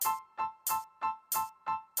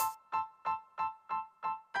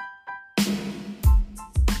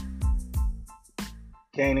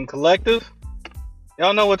Kane Collective.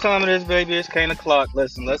 Y'all know what time it is, baby. It's Kane o'clock.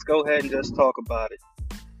 Listen, let's go ahead and just talk about it.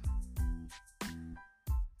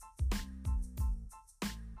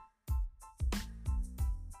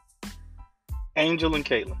 Angel and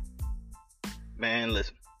Caitlyn. Man,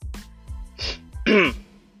 listen.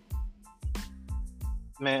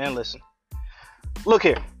 Man, listen. Look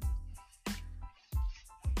here.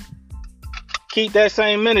 Keep that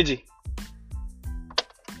same energy.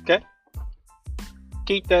 Okay?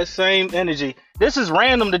 Keep that same energy. This is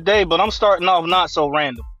random today, but I'm starting off not so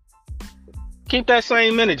random. Keep that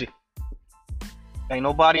same energy. Ain't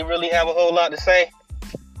nobody really have a whole lot to say.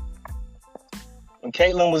 When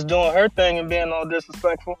Caitlyn was doing her thing and being all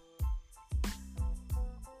disrespectful.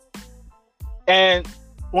 And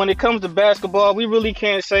when it comes to basketball, we really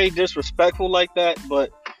can't say disrespectful like that,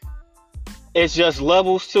 but it's just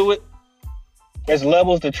levels to it. It's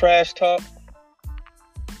levels to trash talk.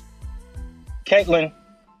 Caitlyn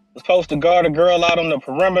was supposed to guard a girl out on the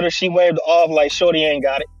perimeter. She waved off like shorty ain't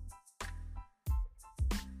got it.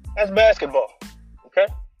 That's basketball, okay?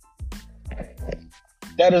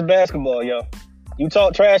 That is basketball, yo. You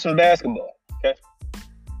talk trash in basketball, okay?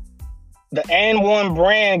 The And1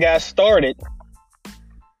 brand got started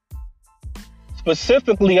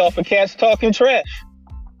specifically off of cats talking trash.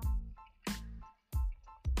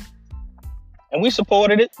 And we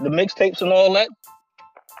supported it, the mixtapes and all that.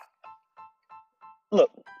 Look,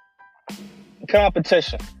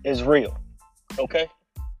 competition is real, okay?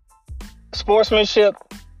 Sportsmanship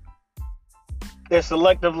is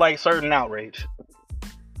selective like certain outrage,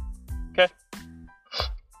 okay?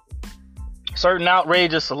 Certain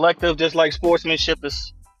outrage is selective just like sportsmanship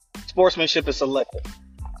is selective.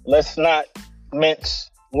 Let's not mince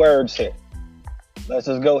words here. Let's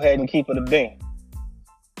just go ahead and keep it a bean,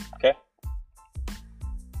 okay?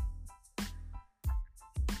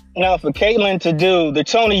 Now, for Caitlyn to do the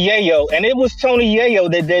Tony Yayo, and it was Tony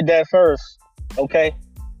Yayo that did that first, okay?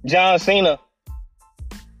 John Cena,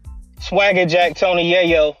 Swagger Jack Tony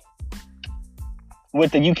Yayo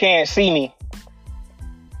with the You Can't See Me.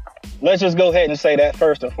 Let's just go ahead and say that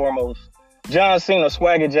first and foremost. John Cena,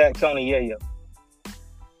 Swagger Jack Tony Yayo.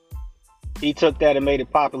 He took that and made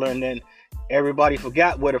it popular, and then everybody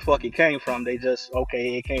forgot where the fuck it came from. They just,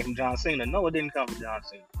 okay, it came from John Cena. No, it didn't come from John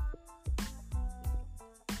Cena.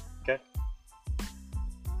 Okay?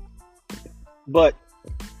 But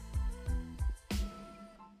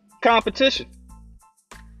competition.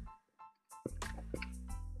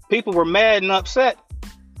 People were mad and upset.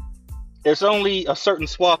 There's only a certain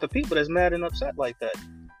swath of people that's mad and upset like that.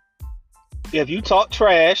 If you talk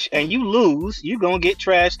trash and you lose, you're going to get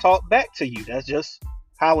trash talked back to you. That's just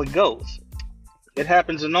how it goes. It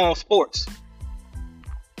happens in all sports.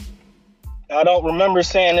 I don't remember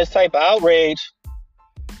seeing this type of outrage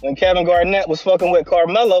when Kevin Garnett was fucking with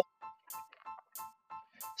Carmelo.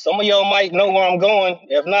 Some of y'all might know where I'm going.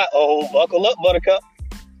 If not, oh, buckle up, buttercup.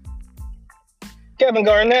 Kevin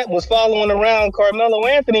Garnett was following around Carmelo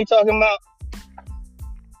Anthony talking about,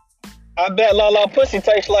 I bet Lala pussy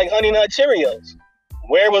tastes like Honey Nut Cheerios.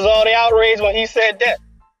 Where was all the outrage when he said that?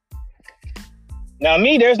 Now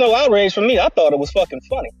me, there's no outrage for me. I thought it was fucking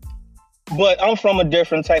funny. But I'm from a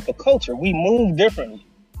different type of culture. We move differently.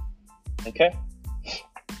 Okay?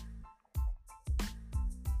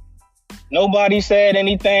 Nobody said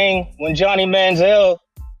anything when Johnny Manziel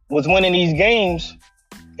was winning these games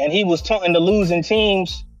and he was taunting the losing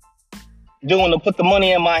teams, doing the put the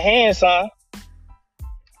money in my hand sign.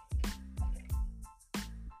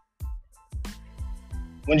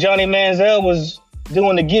 When Johnny Manziel was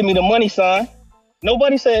doing the give me the money sign,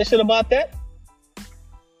 nobody said shit about that.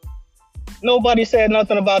 Nobody said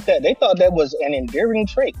nothing about that. They thought that was an endearing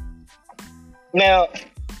trait. Now,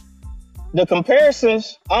 the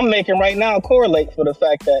comparisons I'm making right now correlate for the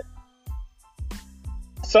fact that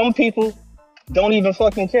some people don't even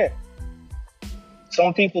fucking care.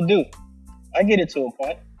 Some people do. I get it to a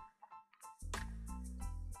point.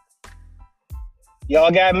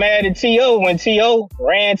 Y'all got mad at T.O. when T.O.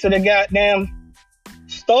 ran to the goddamn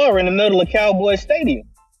star in the middle of Cowboy Stadium.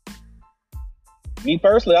 Me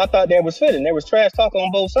personally, I thought that was fitting. There was trash talk on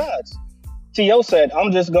both sides. T.O. said,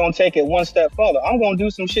 I'm just going to take it one step further. I'm going to do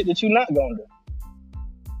some shit that you're not going to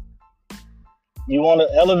do. You want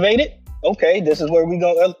to elevate it? Okay, this is where we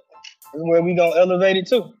going to elevate it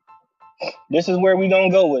to. This is where we going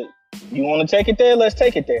to go with it. You want to take it there? Let's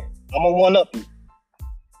take it there. I'm going to one up you.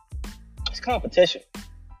 It's competition.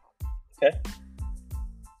 Okay?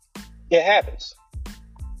 It happens.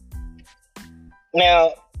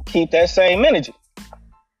 Now, keep that same energy.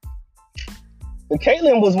 But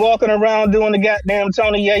Caitlyn was walking around doing the goddamn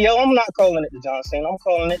Tony Yayo. I'm not calling it the John Cena. I'm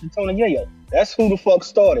calling it the Tony Yayo. That's who the fuck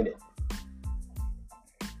started it.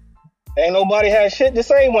 Ain't nobody had shit to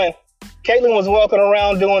say when Caitlyn was walking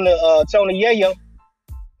around doing the Tony Yayo.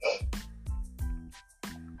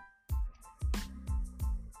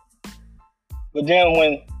 But then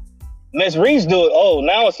when Miss Reese do it, oh,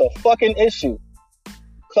 now it's a fucking issue.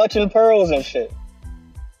 Clutching pearls and shit.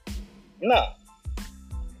 Nah.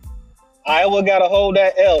 Iowa gotta hold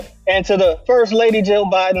that L. And to the First Lady Jill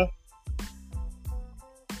Biden,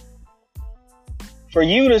 for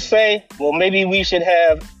you to say, well, maybe we should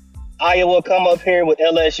have Iowa come up here with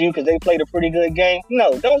LSU because they played a pretty good game.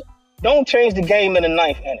 No, don't change the game in the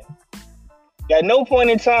ninth inning. At no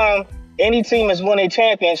point in time, any team has won a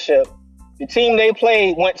championship. The team they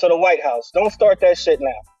played went to the White House. Don't start that shit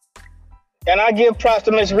now. And I give props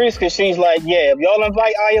to Miss Reese because she's like, yeah, if y'all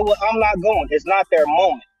invite Iowa, I'm not going. It's not their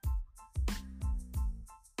moment.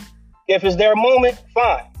 If it's their moment,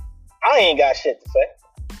 fine. I ain't got shit to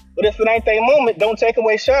say. But if it ain't their moment, don't take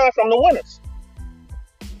away shine from the winners.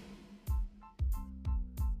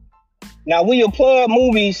 Now, we applaud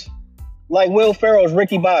movies like Will Ferrell's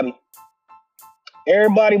Ricky Bobby.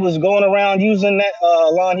 Everybody was going around using that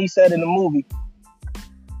line he said in the movie.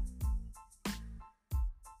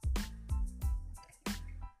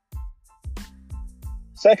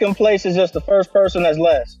 Second place is just the first person that's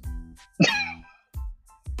last.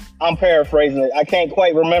 I'm paraphrasing it. I can't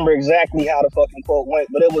quite remember exactly how the fucking quote went,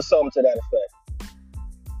 but it was something to that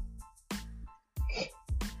effect.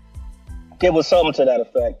 It was something to that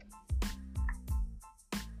effect.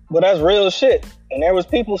 But that's real shit. And there was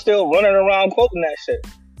people still running around quoting that shit.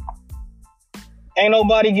 Ain't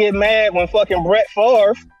nobody get mad when fucking Brett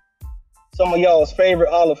Favre, some of y'all's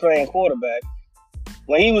favorite Hall of Fame quarterback,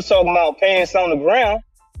 when he was talking about pants on the ground.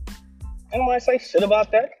 Ain't nobody say shit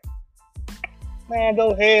about that. Man, go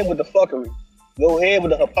ahead with the fuckery. Go ahead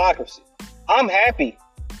with the hypocrisy. I'm happy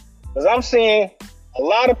because I'm seeing a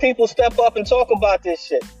lot of people step up and talk about this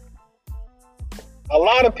shit. A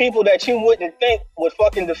lot of people that you wouldn't think would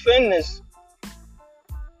fucking defend this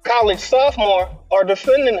college sophomore are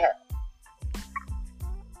defending her.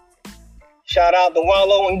 Shout out to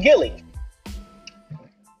Wallow and Gilly.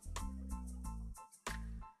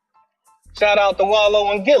 Shout out to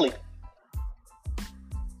Wallow and Gilly.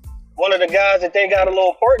 One of the guys that they got a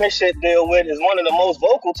little partnership deal with is one of the most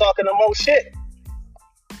vocal, talking the most shit.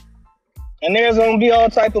 And there's going to be all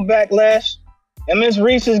type of backlash. And Miss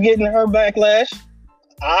Reese is getting her backlash.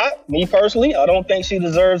 Me personally, I don't think she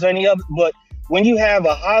deserves any of it. But when you have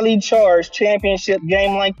a highly charged championship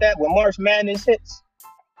game like that, when March Madness hits,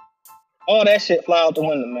 all that shit fly out the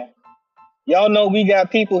window, man. Y'all know we got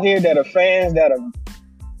people here that are fans that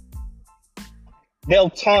they'll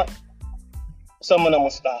taunt. Some of them will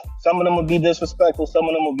stop. Some of them will be disrespectful. Some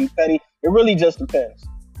of them will be petty. It really just depends.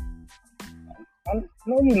 I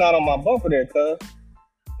know you're not on my bumper there, cuz.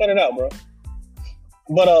 Cut it out, bro.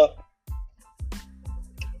 But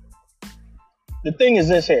the thing is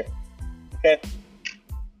this here, okay?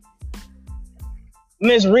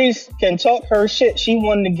 Miss Reese can talk her shit. She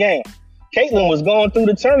won the game. Caitlyn was going through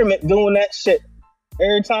the tournament doing that shit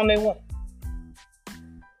every time they won.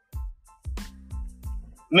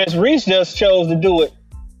 Miss Reese just chose to do it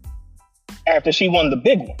after she won the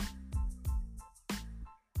big one.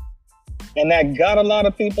 And that got a lot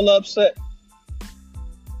of people upset.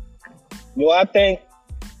 I think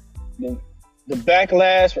the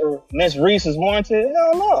backlash for Miss Reese is warranted.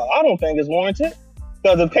 Hell no, I don't think it's warranted.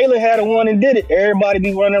 Because if Caitlyn had a won and did it, everybody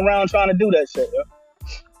be running around trying to do that shit.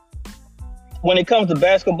 Yeah? When it comes to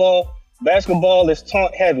basketball is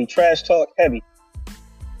taunt heavy, trash talk heavy.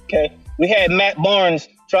 Okay? We had Matt Barnes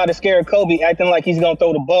try to scare Kobe, acting like he's going to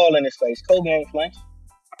throw the ball in his face. Kobe ain't flinched.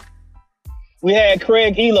 We had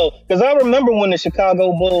Craig Elo, because I remember when the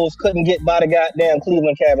Chicago Bulls couldn't get by the goddamn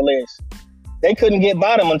Cleveland Cavaliers. They couldn't get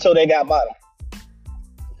by them until they got by them.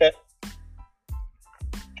 Okay?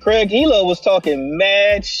 Craig Elo was talking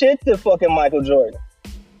mad shit to fucking Michael Jordan.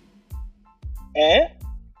 And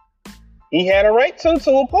he had a right to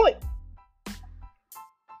a point.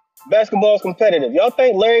 Basketball's competitive. Y'all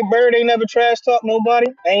think Larry Bird ain't never trash talked nobody?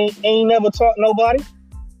 Ain't never taught nobody?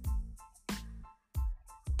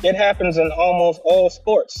 It happens in almost all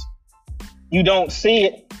sports. You don't see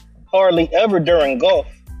it hardly ever during golf.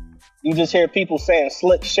 You just hear people saying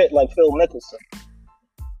slick shit like Phil Mickelson.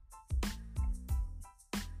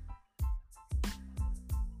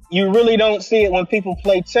 You really don't see it when people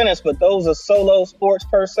play tennis, but those are solo sports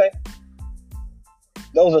per se.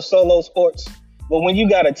 Those are solo sports. But when you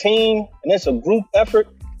got a team and it's a group effort,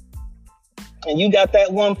 and you got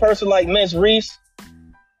that one person like Miss Reese,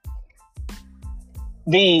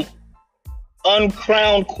 the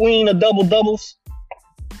uncrowned queen of double doubles.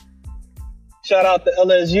 Shout out to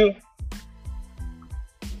LSU.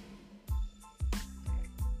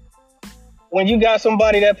 When you got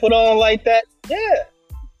somebody that put on like that, yeah,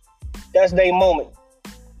 that's their moment.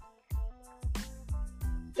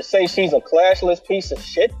 To say she's a classless piece of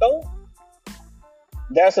shit, though,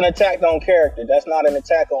 that's an attack on character. That's not an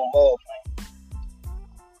attack on ball playing.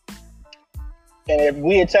 And if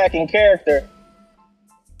we attacking character,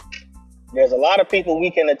 there's a lot of people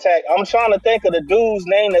we can attack. I'm trying to think of the dude's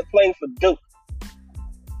name that played for Duke.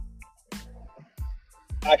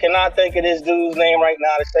 I cannot think of this dude's name right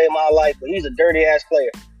now to save my life, but he's a dirty ass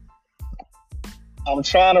player. I'm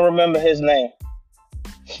trying to remember his name.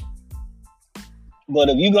 But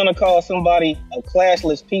if you're gonna call somebody a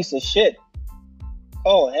classless piece of shit,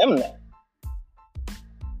 call him that.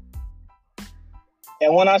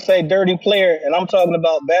 And when I say dirty player, and I'm talking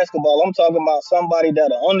about basketball, I'm talking about somebody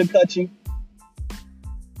that'll undercut you.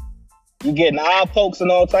 You getting eye pokes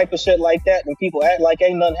and all type of shit like that, and people act like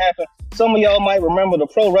ain't nothing happened. Some of y'all might remember the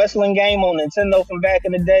pro wrestling game on Nintendo from back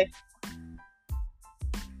in the day.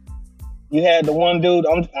 You had the one dude,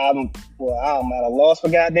 I lost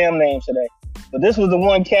my goddamn name today. But this was the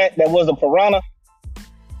one cat that was a piranha,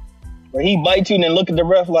 where he bites you and then look at the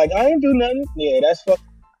ref like, I ain't do nothing. Yeah, that's fuck.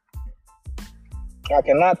 I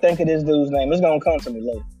cannot think of this dude's name. It's gonna come to me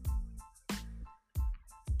later.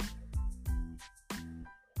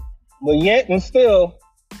 But yet and still,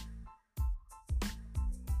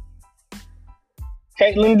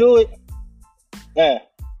 Caitlyn do it? Yeah.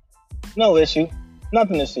 No issue.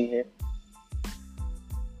 Nothing to see here.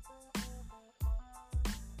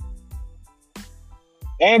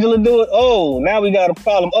 Angela do it? Oh, now we got a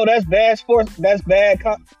problem. Oh, that's bad sports. That's bad.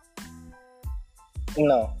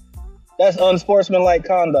 No. That's unsportsmanlike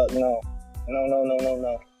conduct. No.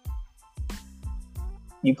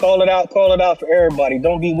 You call it out for everybody.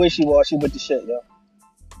 Don't be wishy-washy with the shit, yo.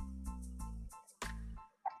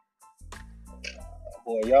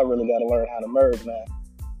 Boy, y'all really got to learn how to merge, man.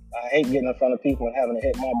 I hate getting in front of people and having to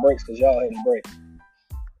hit my brakes because y'all hitting brakes.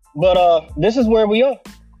 But this is where we are.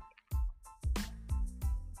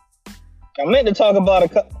 I meant to talk about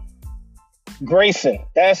Grayson.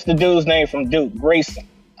 That's the dude's name from Duke. Grayson.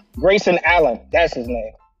 Grayson Allen. That's his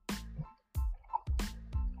name.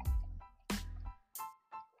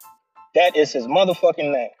 That is his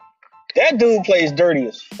motherfucking name. That dude plays dirty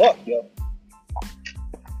as fuck, yo.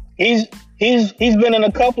 He's been in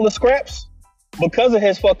a couple of scraps because of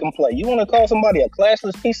his fucking play. You want to call somebody a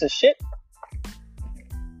classless piece of shit?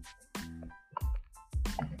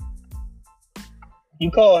 You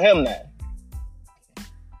call him that.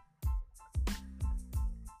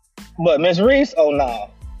 But Miss Reese, oh no,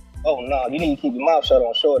 you need to keep your mouth shut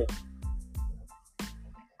on Shorty.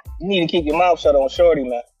 You need to keep your mouth shut on Shorty,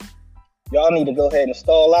 man. Y'all need to go ahead and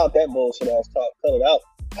stall out that bullshit ass talk. Cut it out.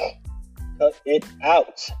 Cut it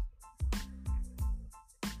out.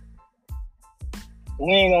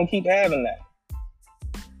 We ain't gonna keep having that.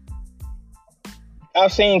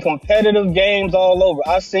 I've seen competitive games all over.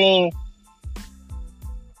 I've seen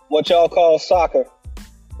what y'all call soccer.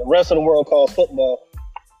 The rest of the world calls football.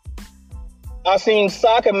 I've seen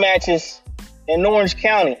soccer matches in Orange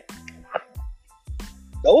County.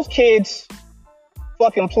 Those kids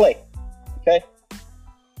fucking play. Okay?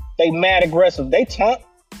 They mad aggressive. They taunt.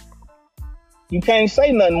 You can't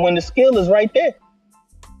say nothing when the skill is right there.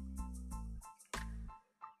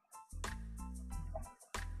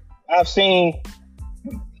 I've seen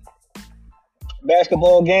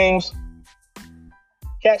basketball games.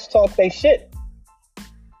 Cats talk they shit.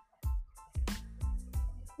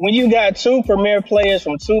 When you got two premier players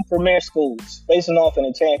from two premier schools facing off in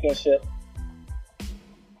a championship,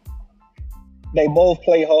 they both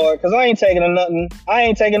play hard. Cause I ain't taking nothing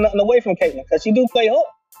away from Caitlyn, cause she do play hard.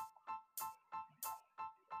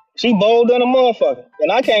 She bold than a motherfucker,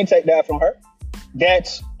 and I can't take that from her.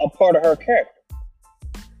 That's a part of her character.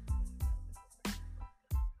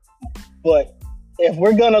 But if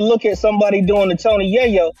we're gonna look at somebody doing the Tony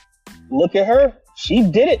Yayo, look at her. She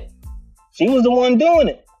did it. She was the one doing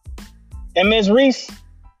it. And Ms. Reese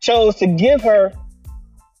chose to give her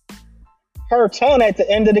ton at the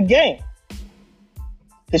end of the game.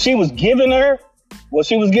 Because she was giving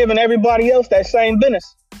everybody else that same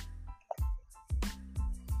business.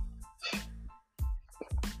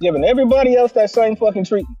 Giving everybody else that same fucking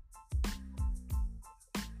treatment.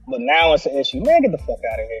 But now it's an issue. Man, get the fuck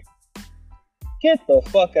out of here. Get the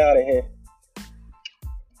fuck out of here.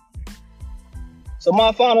 So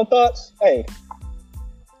my final thoughts, hey,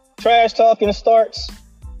 trash talking starts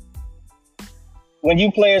when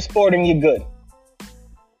you play a sport and you're good.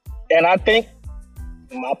 And I think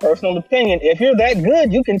in my personal opinion, if you're that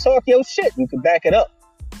good, you can talk your shit. You can back it up.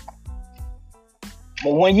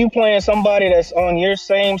 But when you playing somebody that's on your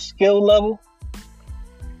same skill level,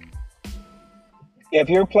 if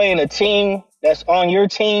you're playing a team that's on your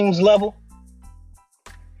team's level,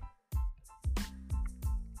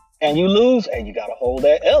 and you lose, and you gotta hold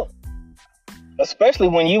that L. Especially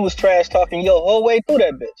when you was trash talking your whole way through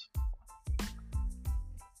that bitch.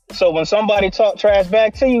 So when somebody talk trash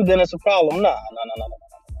back to you, then it's a problem. Nah.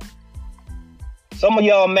 Some of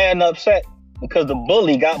y'all mad and upset because the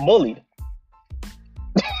bully got bullied.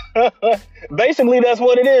 Basically, that's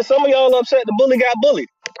what it is. Some of y'all upset the bully got bullied.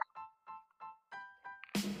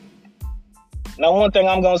 Now, one thing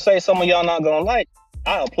I'm gonna say, some of y'all not gonna like.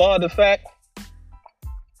 I applaud the fact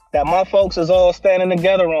that my folks is all standing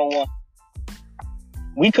together on one.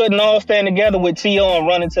 We couldn't all stand together with T.O. and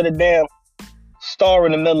run into the damn star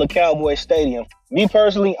in the middle of Cowboy Stadium. Me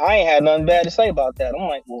personally, I ain't had nothing bad to say about that. I'm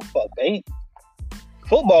like, well, fuck,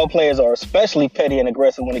 football players are especially petty and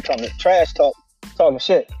aggressive when it comes to trash talking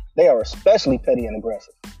shit. They are especially petty and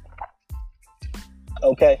aggressive.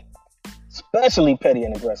 Okay? Especially petty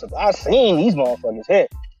and aggressive. I seen these motherfuckers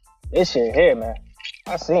hit. This shit here, man.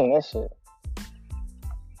 I seen this shit.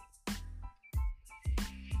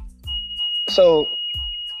 So,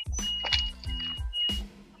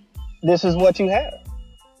 this is what you have.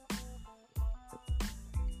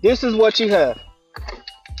 This is what you have.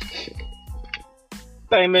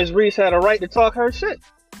 Hey, Ms. Reese had a right to talk her shit.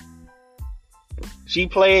 She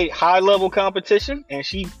played high-level competition, and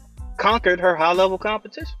she conquered her high-level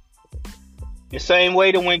competition. The same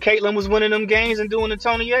way that when Caitlyn was winning them games and doing the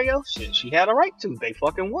Tony Yayo shit, she had a right to. They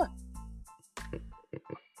fucking won.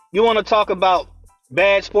 You want to talk about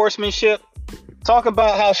bad sportsmanship? Talk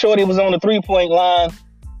about how Shorty was on the three-point line,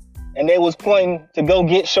 and they was pointing to go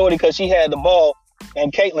get Shorty because she had the ball,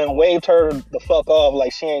 and Caitlyn waved her the fuck off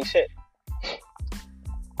like she ain't shit.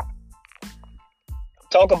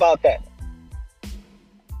 Talk about that.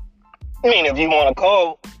 I mean, if you want to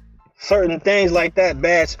call certain things like that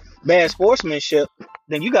bad sportsmanship,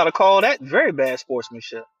 then you got to call that very bad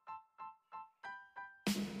sportsmanship.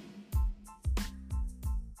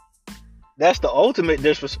 That's the ultimate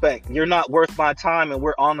disrespect. You're not worth my time, and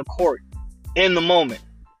we're on the court in the moment.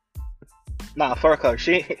 Nah, fuck her.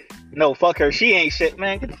 Fuck her. She ain't shit,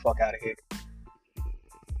 man. Get the fuck out of here.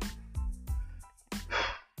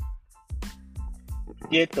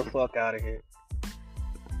 Get the fuck out of here.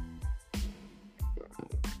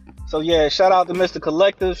 So yeah, shout out to Mr.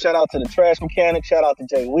 Collective, shout out to the Trash Mechanic, shout out to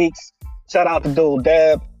Jay Weeks, shout out to Dual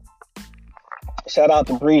Dab, shout out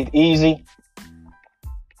to Breathe Easy.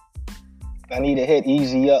 I need to hit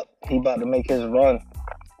Easy up. He about to make his run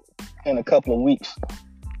in a couple of weeks.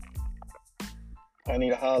 I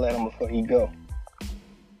need to holler at him before he go.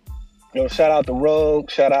 Yo, shout out to Rogue,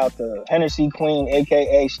 shout out to Hennessy Queen,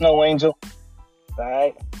 aka Snow Angel.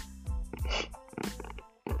 Alright.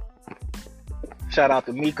 Shout out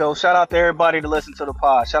to Miko. Shout out to everybody to listen to the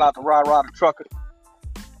pod. Shout out to Rod the Trucker.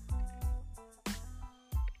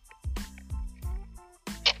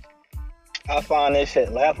 I find this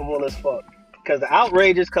shit laughable as fuck. Because the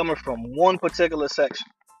outrage is coming from one particular section.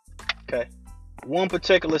 Okay? One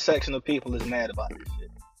particular section of people is mad about this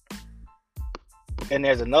shit. And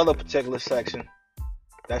there's another particular section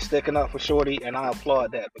that's sticking up for Shorty, and I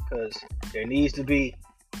applaud that because there needs to be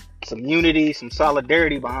some unity, some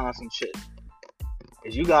solidarity behind some shit.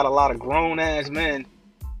 Because you got a lot of grown-ass men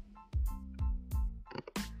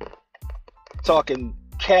talking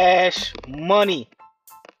cash money.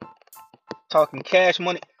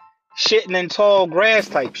 Shitting in tall grass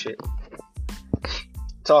type shit.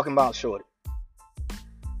 Talking about Shorty.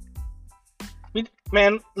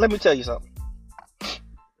 Man, let me tell you something.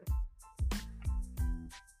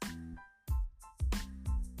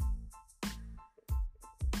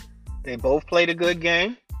 They both played a good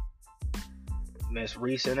game. Miss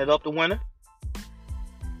Reese ended up the winner.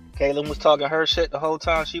 Caitlyn was talking her shit the whole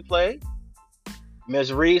time she played.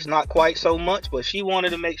 Miss Reese, not quite so much, but she wanted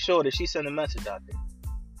to make sure that she sent a message out there.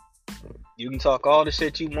 You can talk all the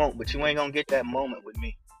shit you want, but you ain't gonna get that moment with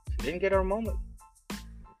me. She didn't get her moment.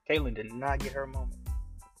 Caitlyn did not get her moment.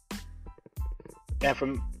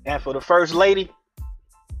 And for the first lady,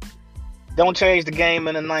 don't change the game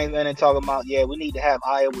in the ninth inning talking about, yeah, we need to have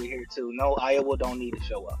Iowa here too. No, Iowa don't need to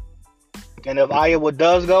show up. And if Iowa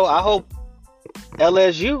does go, I hope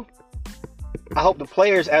LSU, I hope the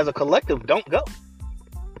players as a collective don't go.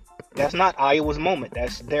 That's not Iowa's moment.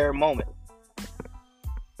 That's their moment.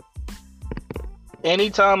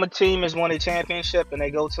 Anytime a team has won a championship and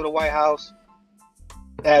they go to the White House,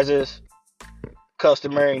 as is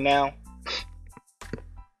customary now,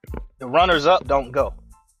 the runners-up don't go.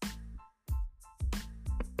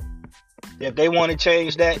 If they want to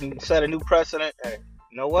change that and set a new precedent, hey,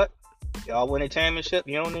 you know what? Y'all win a championship,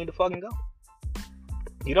 you don't need to fucking go.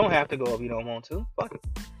 You don't have to go if you don't want to. Fuck it.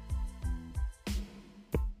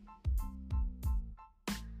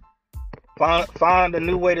 Find a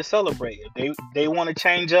new way to celebrate. If they want to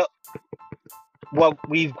change up what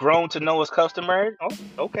we've grown to know as customary, oh,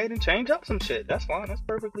 okay, then change up some shit. That's fine. That's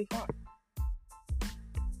perfectly fine.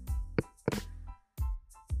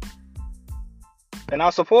 And I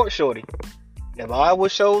support Shorty. If Iowa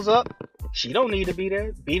shows up, she don't need to be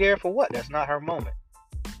there. Be there for what? That's not her moment.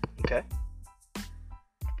 Okay?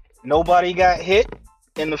 Nobody got hit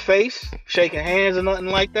in the face, shaking hands or nothing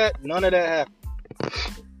like that. None of that happened.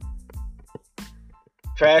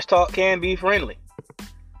 Trash talk can be friendly.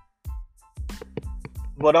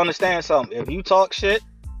 But understand something. If you talk shit,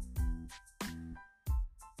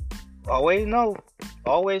 always know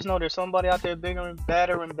there's somebody out there bigger and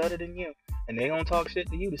badder and better than you. And they gonna talk shit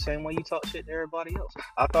to you the same way you talk shit to everybody else.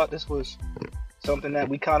 I thought this was something that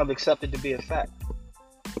we kind of accepted to be a fact.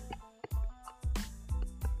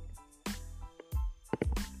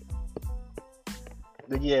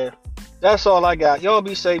 But yeah, that's all I got. Y'all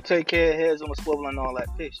be safe, take care, heads on the swivel and all that.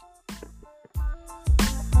 Peace.